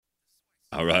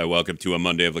All right, welcome to a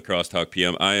Monday of Lacrosse Talk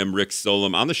PM. I am Rick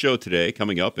Solem. On the show today,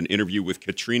 coming up, an interview with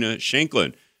Katrina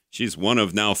Shankland. She's one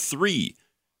of now three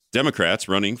Democrats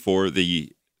running for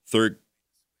the third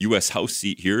U.S. House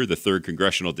seat here, the 3rd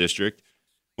Congressional District.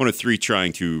 One of three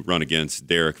trying to run against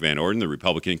Derek Van Orden, the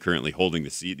Republican currently holding the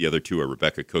seat. The other two are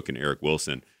Rebecca Cook and Eric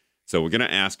Wilson. So we're going to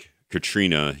ask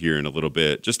Katrina here in a little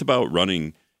bit just about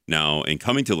running now and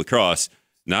coming to lacrosse.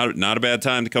 Not a bad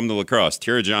time to come to lacrosse.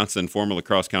 Tara Johnson, former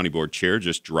Lacrosse County Board Chair,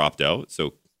 just dropped out.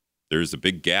 So there's a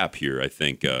big gap here, I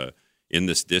think, in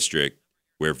this district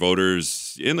where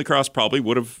voters in lacrosse probably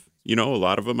would have, a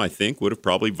lot of them, I think, would have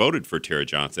probably voted for Tara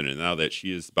Johnson. And now that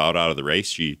she is bowed out of the race,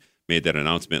 she made that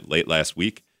announcement late last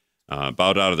week,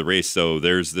 bowed out of the race. So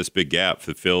there's this big gap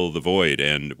to fill the void.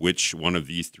 And which one of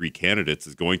these three candidates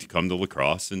is going to come to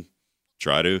lacrosse and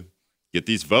try to get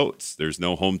these votes? There's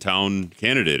no hometown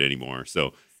candidate anymore.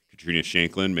 So Katrina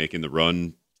Shankland making the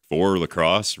run for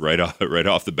lacrosse right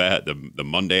off the bat, the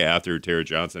Monday after Tara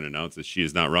Johnson announces she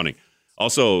is not running.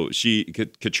 Also,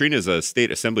 Katrina is a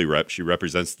state assembly rep. She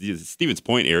represents the Stevens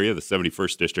Point area, the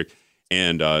 71st district,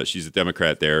 and she's a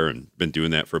Democrat there and been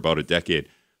doing that for about a decade.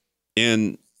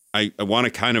 And I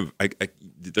want to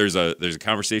there's a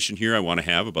conversation here I want to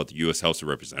have about the U.S. House of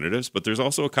Representatives, but there's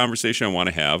also a conversation I want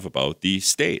to have about the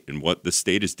state and what the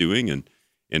state is doing and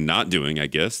not doing, I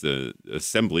guess. The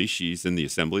assembly, she's in the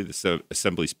assembly. The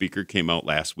assembly speaker came out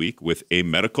last week with a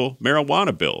medical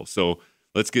marijuana bill. So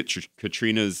let's get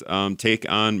Katrina's take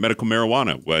on medical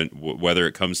marijuana, whether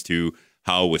it comes to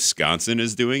how Wisconsin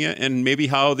is doing it and maybe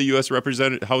how the U.S.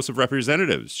 House of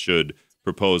Representatives should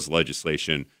propose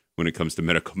legislation when it comes to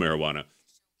medical marijuana.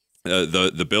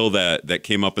 The bill that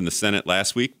came up in the Senate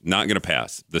last week, not going to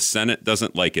pass. The Senate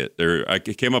doesn't like it.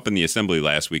 It came up in the Assembly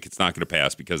last week. It's not going to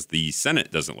pass because the Senate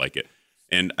doesn't like it.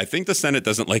 And I think the Senate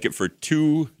doesn't like it for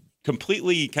two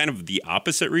completely kind of the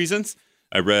opposite reasons.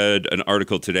 I read an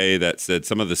article today that said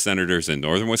some of the senators in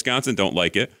northern Wisconsin don't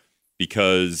like it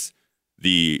because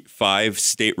the 5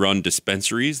 state-run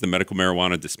dispensaries, the medical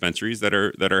marijuana dispensaries that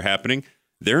are happening,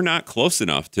 they're not close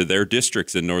enough to their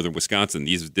districts in northern Wisconsin.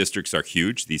 These districts are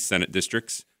huge, these Senate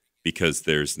districts, because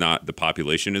the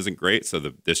population isn't great, so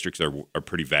the districts are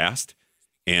pretty vast.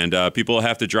 And people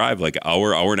have to drive like an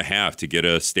hour and a half to get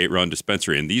a state-run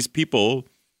dispensary. And these people,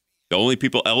 the only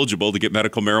people eligible to get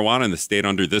medical marijuana in the state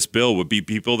under this bill would be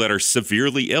people that are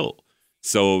severely ill.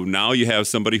 So now you have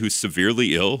somebody who's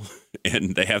severely ill,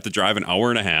 and they have to drive an hour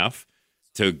and a half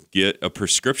to get a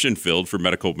prescription filled for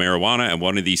medical marijuana at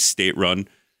one of these state-run,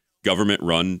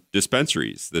 government-run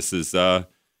dispensaries. This is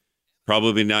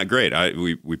probably not great.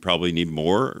 We probably need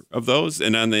more of those.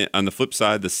 And on the flip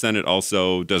side, the Senate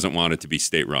also doesn't want it to be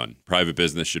state-run. Private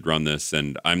business should run this,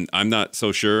 and I'm not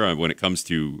so sure when it comes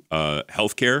to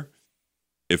healthcare.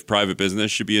 If private business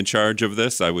should be in charge of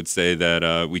this, I would say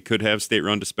that we could have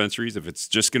state-run dispensaries. If it's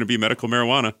just going to be medical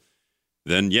marijuana,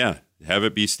 then yeah, have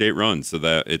it be state-run so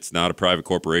that it's not a private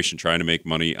corporation trying to make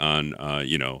money on,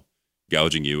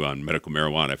 gouging you on medical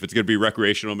marijuana. If it's going to be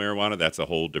recreational marijuana, that's a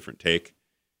whole different take.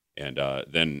 And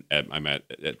then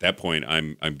at that point,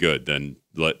 I'm good. Then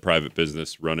let private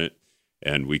business run it,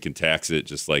 and we can tax it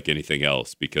just like anything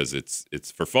else because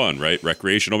it's for fun, right?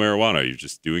 Recreational marijuana, you're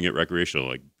just doing it recreational,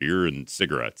 like beer and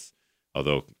cigarettes.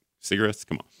 Although cigarettes,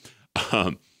 come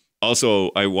on.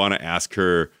 Also, I want to ask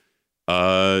her.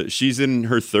 She's in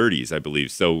her 30s, I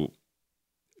believe. So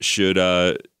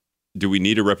do we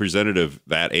need a representative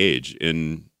that age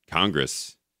in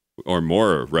Congress or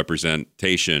more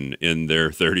representation in their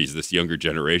 30s, this younger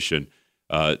generation,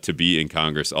 to be in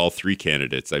Congress? All three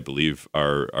candidates, I believe,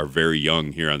 are very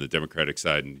young here on the Democratic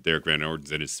side, and Derek Van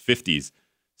Orden's in his 50s.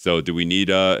 So do we need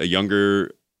a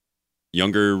younger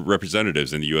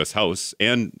representatives in the U.S. House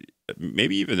and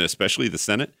maybe even especially the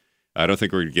Senate? I don't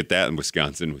think we're going to get that in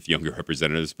Wisconsin with younger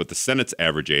representatives, but the Senate's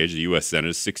average age, the U.S. Senate,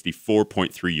 is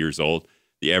 64.3 years old.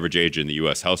 The average age in the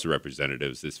U.S. House of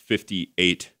Representatives is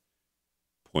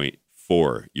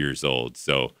 58.4 years old.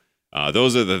 So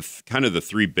those are the kind of the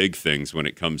three big things when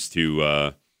it comes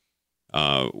to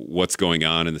what's going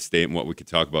on in the state and what we could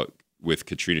talk about with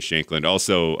Katrina Shankland.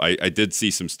 Also, I did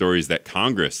see some stories that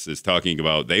Congress is talking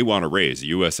about. They want a raise. The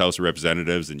U.S. House of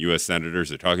Representatives and U.S. senators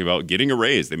are talking about getting a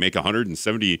raise. They make I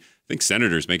think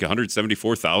senators make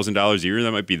 $174,000 a year.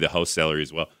 That might be the House salary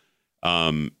as well.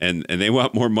 And they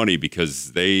want more money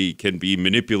because they can be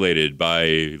manipulated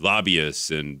by lobbyists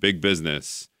and big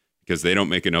business because they don't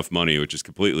make enough money, which is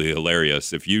completely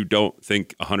hilarious. If you don't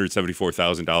think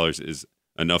 $174,000 is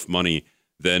enough money,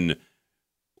 then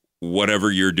whatever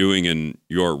you're doing in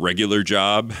your regular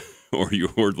job or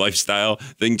your lifestyle,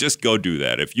 then just go do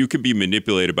that. If you can be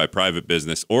manipulated by private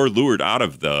business or lured out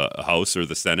of the House or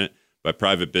the Senate by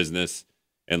private business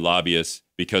and lobbyists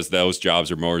because those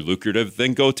jobs are more lucrative,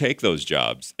 then go take those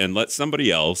jobs and let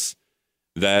somebody else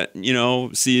that,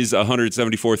 sees a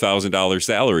 $174,000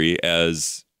 salary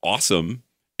as awesome.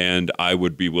 And I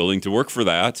would be willing to work for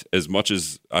that as much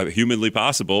as humanly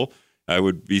possible. I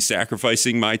would be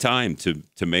sacrificing my time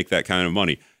to make that kind of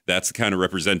money. That's the kind of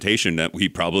representation that we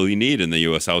probably need in the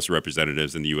U.S. House of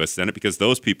Representatives and the U.S. Senate, because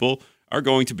those people are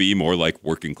going to be more like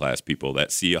working class people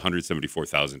that see a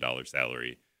 $174,000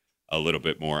 salary a little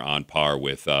bit more on par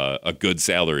with a good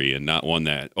salary, and not one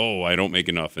that, I don't make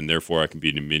enough and therefore I can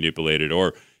be manipulated.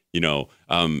 Or,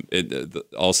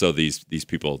 also these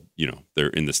people, they're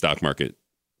in the stock market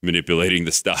manipulating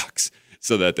the stocks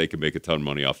so that they can make a ton of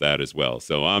money off that as well.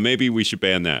 So maybe we should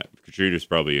ban that. Katrina's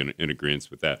probably in agreement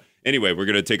with that. Anyway, we're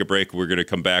going to take a break. We're going to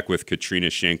come back with Katrina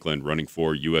Shankland, running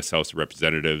for U.S. House of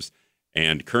Representatives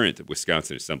and current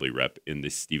Wisconsin Assembly rep in the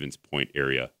Stevens Point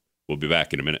area. We'll be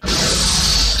back in a minute.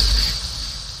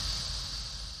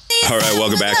 All right,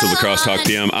 welcome back to La Crosse Talk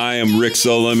PM. I am Rick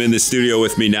Solem. In the studio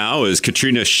with me now is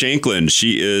Katrina Shankland.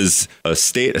 She is a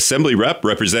state assembly rep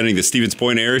representing the Stevens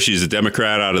Point area. She's a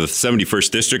Democrat out of the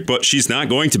 71st district, but she's not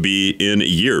going to be in a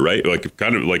year, right?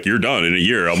 Kind of like you're done in a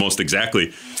year, almost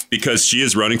exactly, because she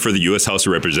is running for the U.S. House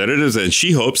of Representatives, and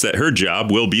she hopes that her job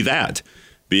will be that,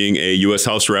 being a U.S.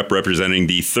 House rep representing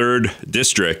the 3rd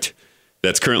district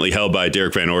that's currently held by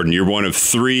Derek Van Orden. You're one of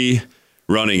 3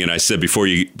 running, and I said before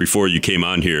you came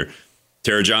on here,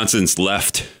 Tara Johnson's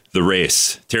left the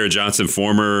race. Tara Johnson,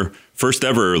 former first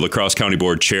ever La Crosse County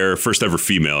Board chair, first ever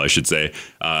female, I should say,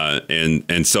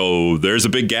 and so there's a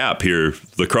big gap here.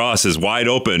 La Crosse is wide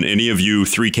open. Any of you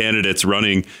 3 candidates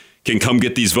running can come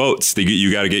get these votes.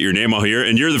 You got to get your name out here,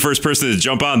 and you're the first person to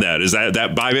jump on that. Is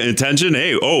that by intention?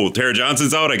 Hey, Tara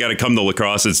Johnson's out. I got to come to La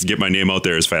Crosse and get my name out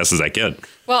there as fast as I can.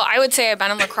 Well, I would say I've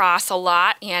been in La Crosse a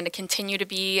lot and continue to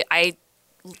be.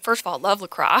 First of all, love La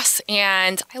Crosse,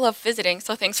 and I love visiting,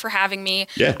 so thanks for having me.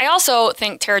 Yeah. I also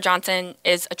think Tara Johnson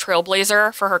is a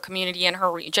trailblazer for her community and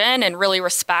her region, and really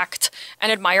respect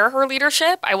and admire her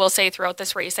leadership. I will say throughout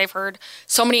this race, I've heard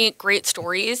so many great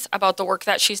stories about the work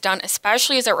that she's done,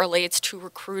 especially as it relates to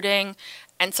recruiting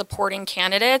and supporting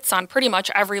candidates on pretty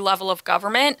much every level of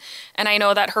government. And I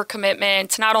know that her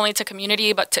commitment, not only to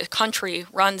community, but to country,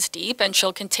 runs deep, and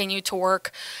she'll continue to work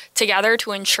together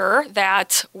to ensure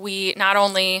that we not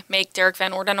only make Derek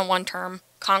Van Orden a one-term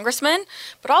congressman,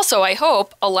 but also, I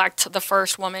hope, elect the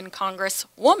first woman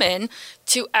congresswoman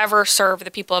to ever serve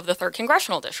the people of the 3rd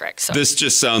Congressional District. So this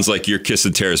just sounds like you're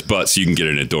kissing Tara's butt so you can get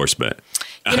an endorsement.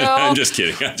 I'm just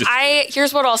kidding.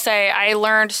 Here's what I'll say. I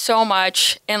learned so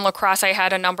much in La Crosse. I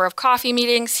had a number of coffee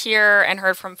meetings here and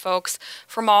heard from folks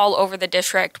from all over the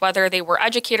district, whether they were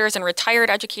educators and retired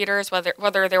educators,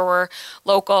 whether there were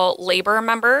local labor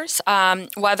members,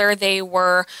 whether they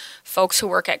were folks who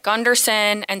work at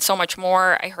Gunderson, and so much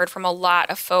more. I heard from a lot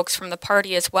of folks from the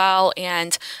party as well.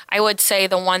 And I would say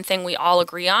the one thing we all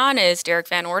agree on is Derek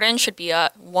Van Orden should be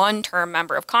a one-term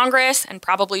member of Congress and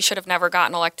probably should have never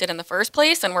gotten elected in the first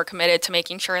place. And we're committed to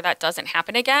making sure that doesn't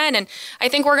happen again. And I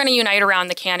think we're going to unite around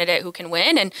the candidate who can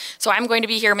win. And so I'm going to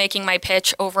be here making my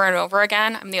pitch over and over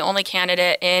again. I'm the only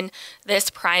candidate in this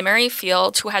primary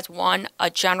field who has won a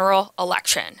general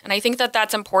election. And I think that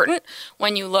that's important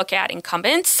when you look at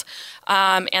incumbents.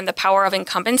 And the power of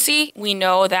incumbency. We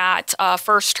know that a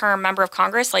first-term member of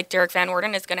Congress like Derek Van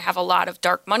Orden is going to have a lot of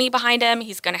dark money behind him.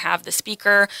 He's going to have the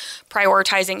speaker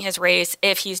prioritizing his race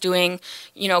if he's doing,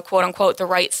 quote-unquote, the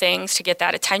right things to get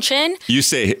that attention.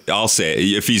 I'll say,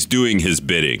 if he's doing his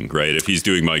bidding, right? If he's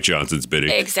doing Mike Johnson's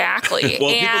bidding. Exactly.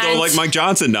 Well, people don't like Mike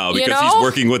Johnson now because he's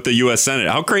working with the U.S. Senate.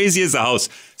 How crazy is the House?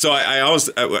 So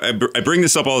I bring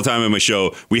this up all the time on my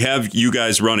show. We have you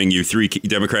guys running, you 3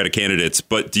 Democratic candidates,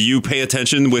 but do you pay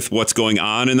attention with what's going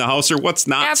on in the House or what's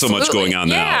not so much going on in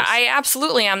the House? Yeah, I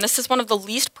absolutely am. This is one of the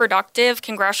least productive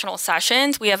congressional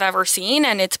sessions we have ever seen,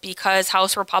 and it's because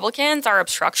House Republicans are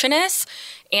obstructionists.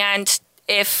 And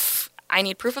if I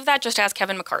need proof of that, just ask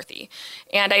Kevin McCarthy.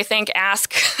 And I think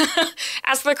ask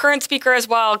the current speaker as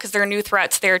well, because there are new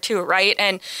threats there too, right?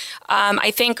 And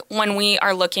I think when we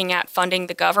are looking at funding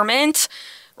the government,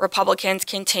 Republicans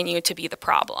continue to be the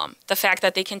problem. The fact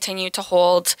that they continue to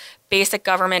hold basic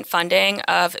government funding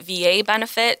of VA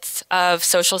benefits, of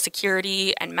Social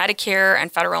Security and Medicare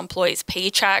and federal employees'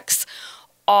 paychecks,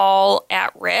 all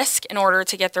at risk in order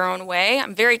to get their own way.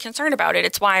 I'm very concerned about it.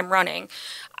 It's why I'm running.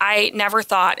 I never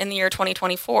thought in the year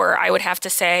 2024 I would have to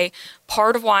say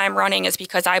part of why I'm running is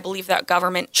because I believe that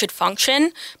government should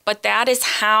function, but that is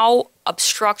how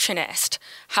obstructionist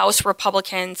House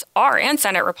Republicans are, and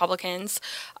Senate Republicans,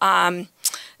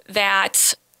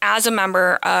 that as a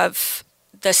member of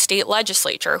the state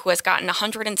legislature, who has gotten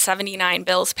 179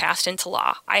 bills passed into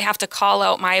law. I have to call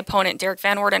out my opponent, Derek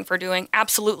Van Orden, for doing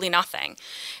absolutely nothing.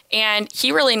 And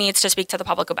he really needs to speak to the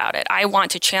public about it. I want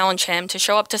to challenge him to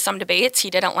show up to some debates. He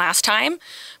didn't last time.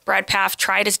 Brad Pfaff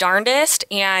tried his darndest,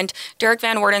 and Derek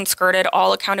Van Orden skirted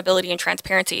all accountability and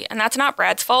transparency. And that's not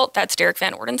Brad's fault. That's Derek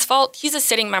Van Orden's fault. He's a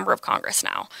sitting member of Congress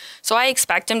now. So I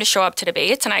expect him to show up to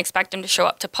debates, and I expect him to show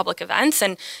up to public events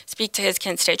and speak to his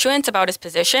constituents about his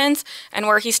positions and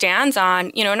where he stands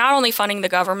on, not only funding the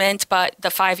government, but the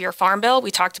 5-year farm bill.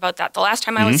 We talked about that the last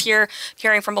time I was here,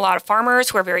 hearing from a lot of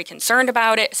farmers who are very concerned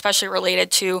about it, especially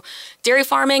related to dairy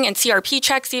farming and CRP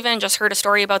checks even. Just heard a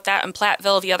story about that in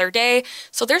Platteville the other day.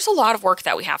 So there's a lot of work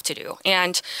that we have to do.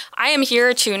 And I am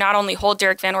here to not only hold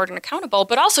Derek Van Orden accountable,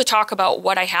 but also talk about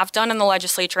what I have done in the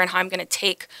legislature and how I'm going to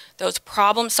take those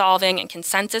problem-solving and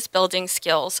consensus-building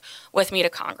skills with me to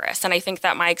Congress. And I think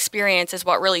that my experience is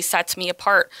what really sets me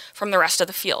apart from the rest of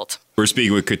the field. We're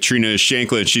speaking with Katrina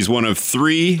Shankland. She's one of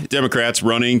 3 Democrats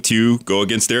running to go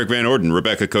against Derek Van Orden.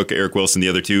 Rebecca Cook, Eric Wilson, the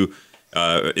other 2.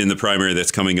 In the primary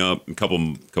that's coming up in a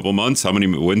couple months. How many?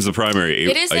 When's the primary?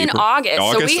 It is in August,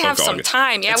 so we have some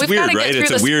time. Yeah, we've got to get through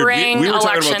the spring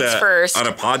elections first. On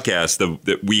a podcast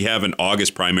that we have an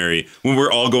August primary. When we're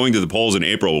all going to the polls in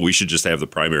April, we should just have the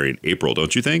primary in April,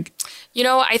 don't you think?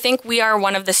 I think we are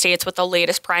one of the states with the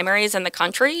latest primaries in the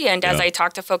country. And as I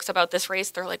talk to folks about this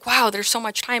race, they're like, wow, there's so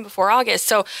much time before August.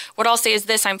 So what I'll say is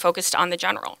this: I'm focused on the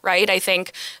general, right? I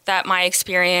think that my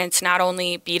experience not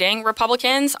only beating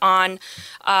Republicans on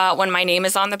when my name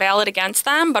is on the ballot against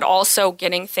them, but also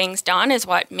getting things done is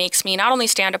what makes me not only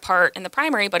stand apart in the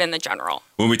primary, but in the general.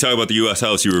 When we talk about the U.S.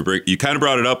 House, you kind of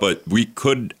brought it up, but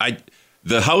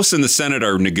the House and the Senate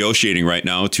are negotiating right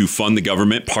now to fund the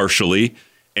government partially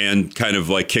and kind of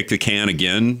like kick the can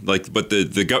again. But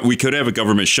we could have a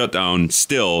government shutdown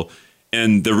still.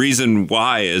 And the reason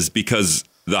why is because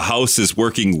the House is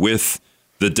working with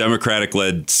the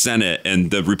Democratic-led Senate,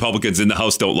 and the Republicans in the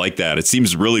House don't like that. It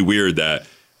seems really weird that,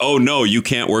 oh, no, you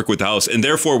can't work with the House, and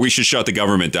therefore we should shut the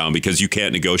government down because you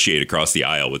can't negotiate across the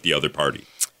aisle with the other party.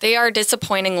 They are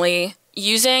disappointingly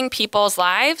using people's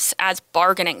lives as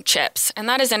bargaining chips, and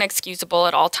that is inexcusable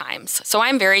at all times. So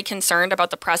I'm very concerned about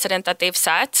the precedent that they've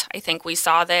set. I think we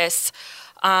saw this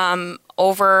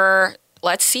over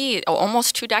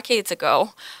almost 2 decades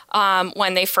ago,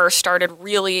 when they first started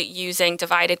really using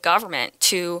divided government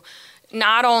to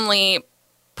not only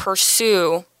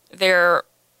pursue their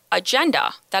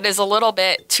agenda that is a little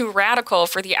bit too radical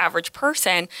for the average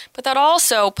person, but that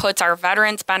also puts our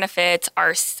veterans' benefits,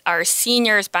 our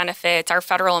seniors' benefits, our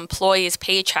federal employees'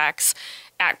 paychecks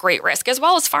at great risk, as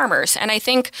well as farmers. And I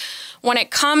think when it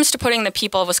comes to putting the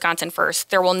people of Wisconsin first,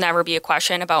 there will never be a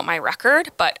question about my record,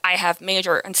 but I have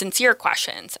major and sincere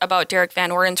questions about Derek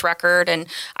Van Orden's record, and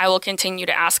I will continue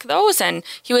to ask those. And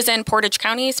he was in Portage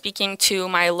County speaking to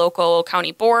my local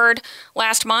county board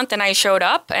last month, and I showed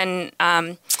up and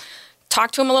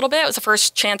talked to him a little bit. It was the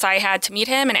first chance I had to meet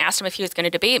him, and asked him if he was going to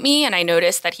debate me, and I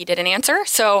noticed that he didn't answer.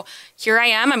 So here I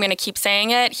am. I'm going to keep saying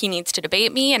it. He needs to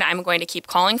debate me, and I'm going to keep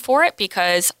calling for it,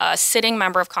 because a sitting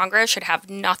member of Congress should have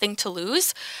nothing to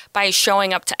lose by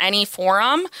showing up to any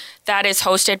forum that is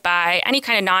hosted by any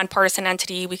kind of nonpartisan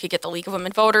entity. We could get the League of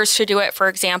Women Voters to do it, for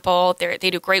example. They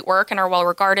do great work and are well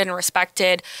regarded and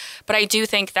respected. But I do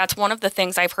think that's one of the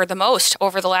things I've heard the most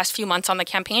over the last few months on the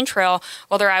campaign trail,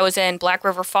 whether I was in Black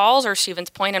River Falls or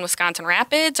Stevens Point in Wisconsin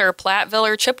Rapids or Platteville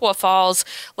or Chippewa Falls,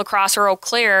 La Crosse or Eau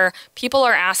Claire. People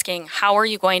are asking, how are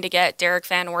you going to get Derek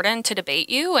Van Orden to debate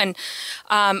you? And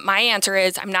my answer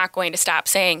is, I'm not going to stop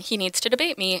saying he needs to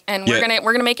debate me, and we're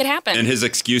gonna make it happen. And his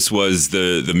excuse was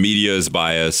the media is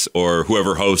biased, or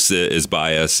whoever hosts it is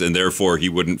biased, and therefore he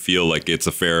wouldn't feel like it's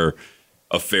a fair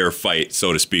fight,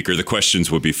 so to speak, or the questions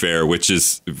would be fair, which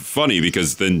is funny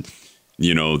because then,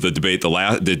 the debate,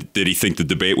 did he think the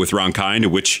debate with Ron Kind,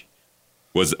 which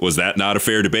was that not a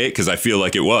fair debate? Because I feel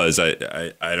like it was.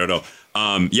 I don't know.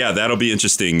 That'll be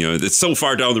interesting. It's so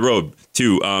far down the road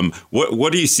too.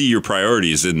 What do you see your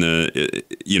priorities in the,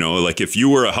 like if you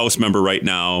were a House member right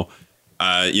now,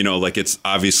 it's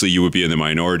obviously you would be in the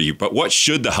minority, but what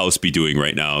should the House be doing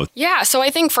right now? Yeah, so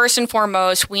I think first and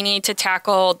foremost, we need to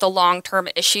tackle the long-term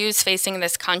issues facing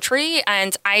this country.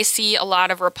 And I see a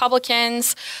lot of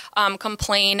Republicans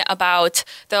complain about,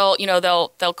 they'll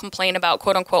complain about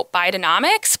quote unquote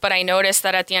Bidenomics, but I notice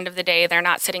that at the end of the day, they're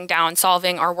not sitting down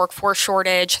solving our workforce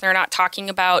shortage. They're not talking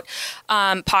about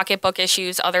pocketbook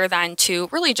issues other than to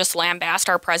really just lambast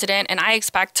our president. And I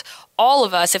expect all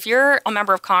of us, if you're a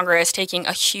member of Congress taking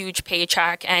a huge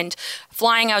paycheck and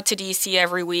flying out to D.C.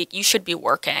 every week, you should be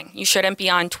working. You shouldn't be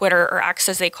on Twitter or X,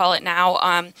 as they call it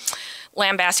now,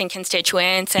 lambasting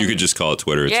constituents. And, you could just call it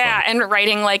Twitter. It's fine. and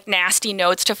writing like nasty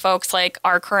notes to folks like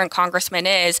our current congressman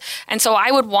is. And so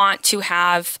I would want to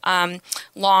have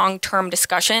long-term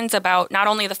discussions about not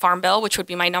only the Farm Bill, which would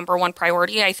be my number one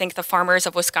priority. I think the farmers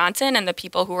of Wisconsin and the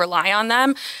people who rely on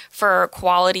them for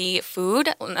quality food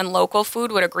and local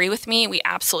food would agree with me. We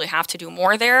absolutely have to do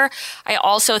more there. I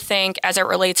also think as it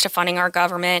relates to funding our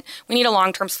government, we need a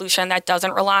long-term solution that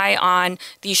doesn't rely on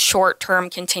these short-term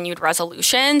continued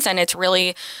resolutions. And it's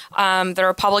really the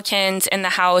Republicans in the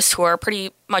House who are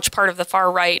pretty much part of the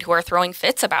far right who are throwing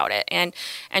fits about it and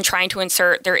trying to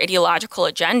insert their ideological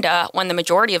agenda when the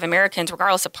majority of Americans,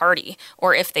 regardless of party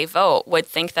or if they vote, would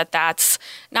think that that's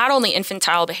not only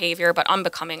infantile behavior but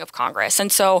unbecoming of Congress.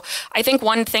 And so I think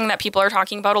one thing that people are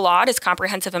talking about a lot is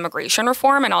comprehensive immigration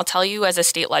reform. And I'll tell you, as a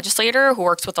state legislator who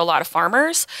works with a lot of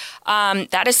farmers,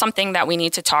 that is something that we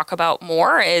need to talk about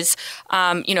more is,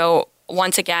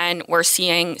 once again, we're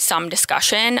seeing some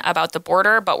discussion about the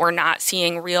border, but we're not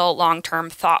seeing real long-term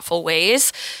thoughtful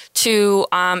ways to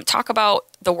talk about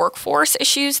the workforce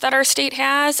issues that our state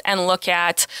has and look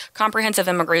at comprehensive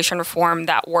immigration reform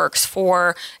that works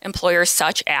for employers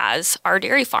such as our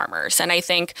dairy farmers. And I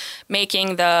think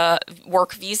making the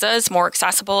work visas more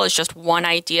accessible is just one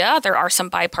idea. There are some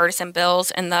bipartisan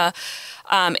bills in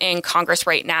Congress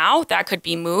right now that could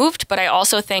be moved. But I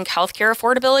also think healthcare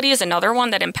affordability is another one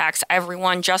that impacts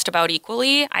everyone just about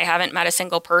equally. I haven't met a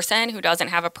single person who doesn't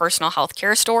have a personal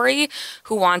healthcare story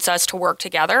who wants us to work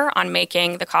together on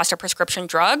making the cost of prescription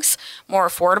drugs more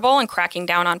affordable and cracking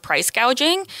down on price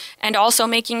gouging, and also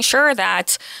making sure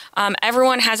that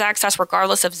everyone has access,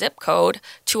 regardless of zip code,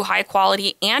 to high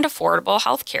quality and affordable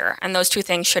healthcare. And those two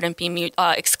things shouldn't be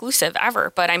exclusive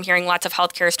ever. But I'm hearing lots of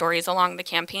healthcare stories along the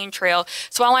campaign trail.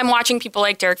 So while I'm watching people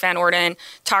like Derek Van Orden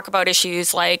talk about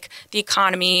issues like the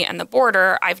economy and the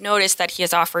border, I've noticed that he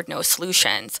has offered no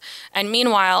solutions. And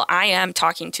meanwhile, I am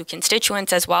talking to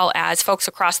constituents as well as folks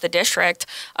across the district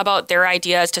about their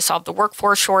ideas to solve the workforce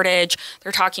shortage.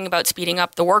 They're talking about speeding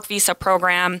up the work visa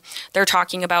program. They're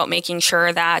talking about making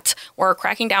sure that we're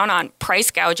cracking down on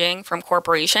price gouging from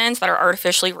corporations that are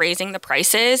artificially raising the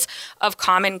prices of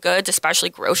common goods, especially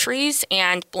groceries,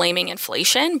 and blaming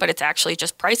inflation, but it's actually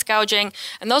just price gouging.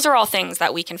 And those are all things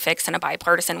that we can fix in a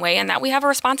bipartisan way and that we have a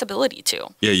responsibility to.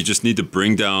 Yeah, you just need to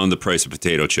bring down the price of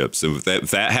potato chips. If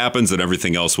that happens, then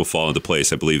everything else will fall into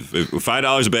place, I believe.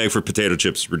 $5 a bag for potato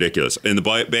chips is ridiculous. And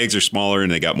the bags are smaller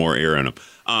and they got more air in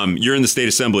them. You're in the state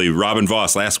assembly. Robin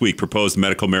Vos last week proposed a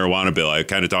medical marijuana bill. I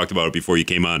kind of talked about it before you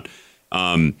came on.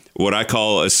 What I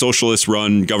call a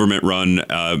socialist-run, government-run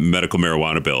medical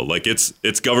marijuana bill. Like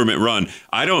it's government run.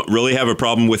 I don't really have a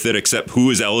problem with it except who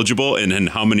is eligible and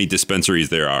how many dispensaries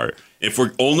there are. If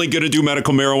we're only going to do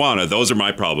medical marijuana, those are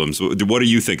my problems. What do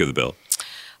you think of the bill?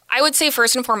 I would say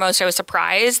first and foremost, I was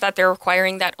surprised that they're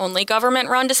requiring that only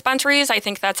government-run dispensaries. I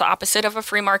think that's the opposite of a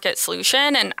free market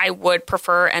solution, and I would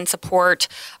prefer and support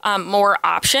more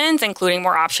options, including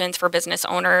more options for business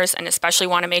owners, and especially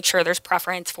want to make sure there's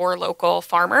preference for local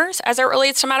farmers as it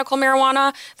relates to medical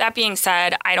marijuana. That being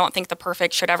said, I don't think the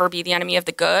perfect should ever be the enemy of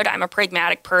the good. I'm a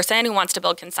pragmatic person who wants to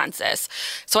build consensus.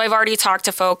 So I've already talked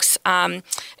to folks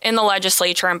in the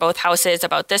legislature in both houses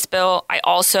about this bill. I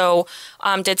also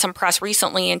did some press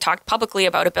recently and talked publicly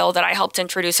about a bill that I helped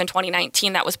introduce in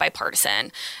 2019 that was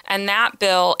bipartisan. And that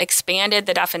bill expanded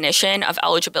the definition of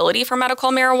eligibility for medical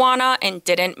marijuana and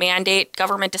didn't mandate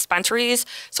government dispensaries.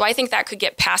 So I think that could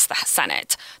get past the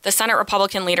Senate. The Senate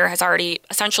Republican leader has already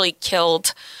essentially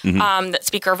killed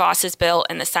Speaker Voss's bill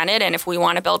in the Senate. And if we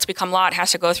want a bill to become law, it has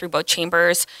to go through both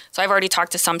chambers. So I've already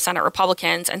talked to some Senate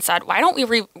Republicans and said, why don't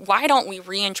we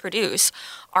reintroduce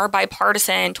our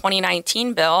bipartisan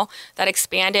 2019 bill that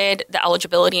expanded the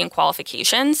eligibility and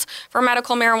qualifications for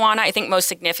medical marijuana? I think most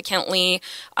significantly,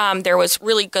 there was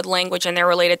really good language in there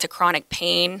related to chronic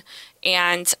pain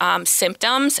and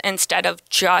symptoms instead of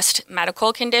just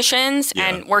medical conditions. Yeah.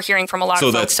 And we're hearing from a lot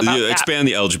of folks about that. Expand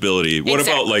the eligibility. What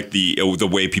Exactly. about like the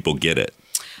way people get it?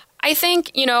 I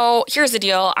think, here's the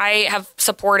deal. I have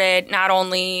supported not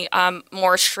only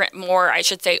more, I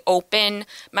should say, open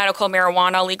medical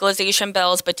marijuana legalization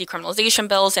bills, but decriminalization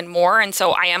bills and more. And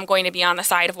so I am going to be on the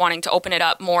side of wanting to open it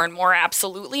up more and more.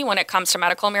 Absolutely. When it comes to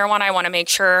medical marijuana, I want to make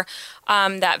sure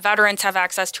that veterans have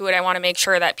access to it. I want to make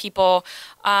sure that people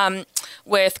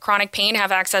with chronic pain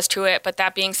have access to it. But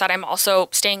that being said, I'm also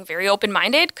staying very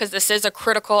open-minded because this is a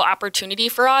critical opportunity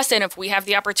for us. And if we have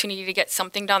the opportunity to get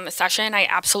something done this session, I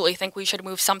absolutely think we should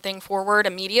move something forward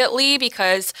immediately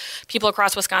because people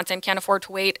across Wisconsin can't afford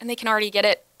to wait and they can already get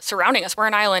it surrounding us. We're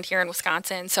an island here in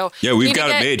Wisconsin. So yeah, we've got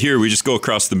it made here. We just go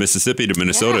across the Mississippi to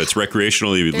Minnesota. Yeah. It's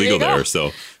recreationally legal there.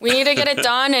 So we need to get it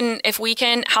done. And if we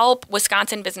can help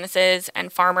Wisconsin businesses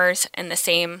and farmers in the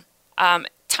same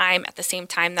time, at the same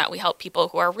time that we help people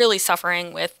who are really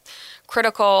suffering with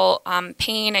critical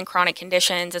pain and chronic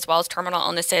conditions as well as terminal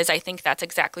illnesses, I think that's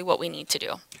exactly what we need to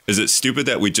do. Is it stupid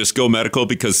that we just go medical?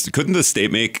 Because couldn't the state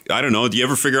make, I don't know, do you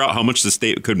ever figure out how much the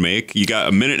state could make? You got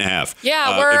a minute and a half.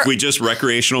 Yeah. If we just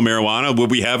recreational marijuana, would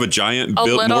we have a giant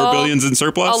more billions in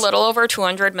surplus? A little over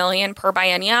 $200 million per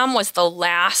biennium was the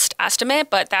last estimate.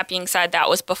 But that being said, that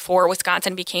was before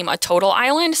Wisconsin became a total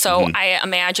island. So I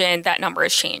imagine that number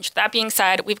has changed. That being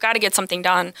said, we've got to get something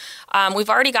done. We've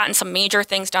already gotten some major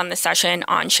things done this session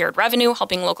on shared revenue,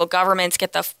 helping local governments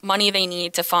get the money they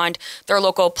need to fund their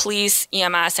local police,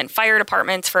 EMS, and fire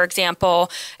departments, for example,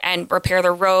 and repair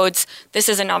their roads. This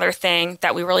is another thing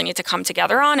that we really need to come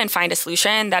together on and find a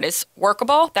solution that is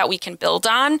workable, that we can build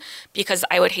on, because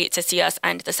I would hate to see us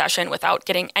end the session without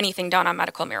getting anything done on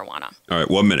medical marijuana. All right,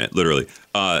 1 minute, literally.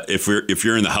 If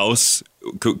you're in the House,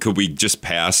 could we just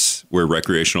pass where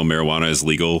recreational marijuana is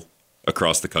legal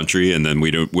across the country, and then we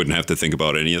wouldn't have to think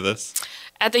about any of this?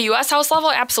 At the U.S. House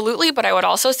level, absolutely. But I would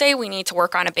also say we need to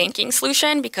work on a banking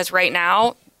solution, because right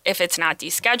now, if it's not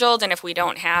descheduled and if we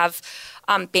don't have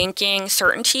banking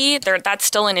certainty, that's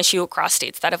still an issue across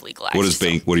states that have legalized.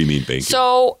 What do you mean banking?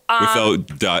 So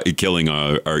without killing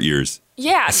our ears.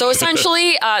 Yeah. So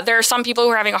essentially, there are some people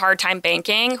who are having a hard time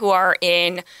banking who are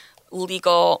in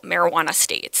legal marijuana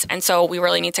states. And so we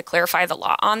really need to clarify the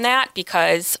law on that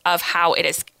because of how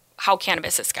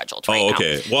cannabis is scheduled right now.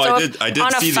 Okay. Well, so I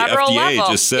did see the FDA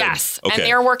level, just said. Yes, okay. And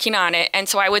they're working on it. And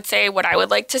so I would say what I would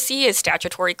like to see is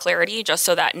statutory clarity, just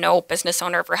so that no business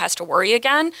owner ever has to worry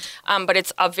again. But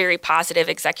it's a very positive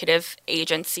executive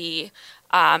agency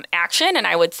action. And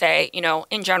I would say,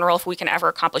 in general, if we can ever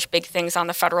accomplish big things on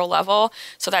the federal level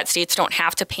so that states don't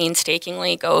have to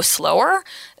painstakingly go slower,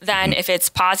 then if it's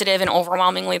positive and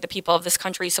overwhelmingly the people of this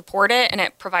country support it and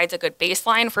it provides a good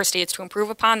baseline for states to improve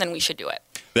upon, then we should do it.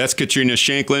 That's Katrina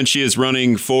Shankland. She is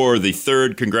running for the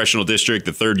 3rd Congressional District,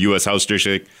 the 3rd U.S. House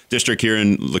District here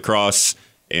in La Crosse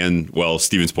and,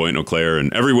 Stevens Point, Eau Claire,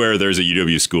 and everywhere there's a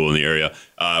UW school in the area.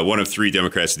 One of 3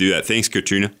 Democrats to do that. Thanks,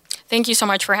 Katrina. Thank you so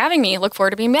much for having me. Look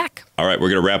forward to being back. All right, we're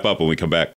going to wrap up when we come back.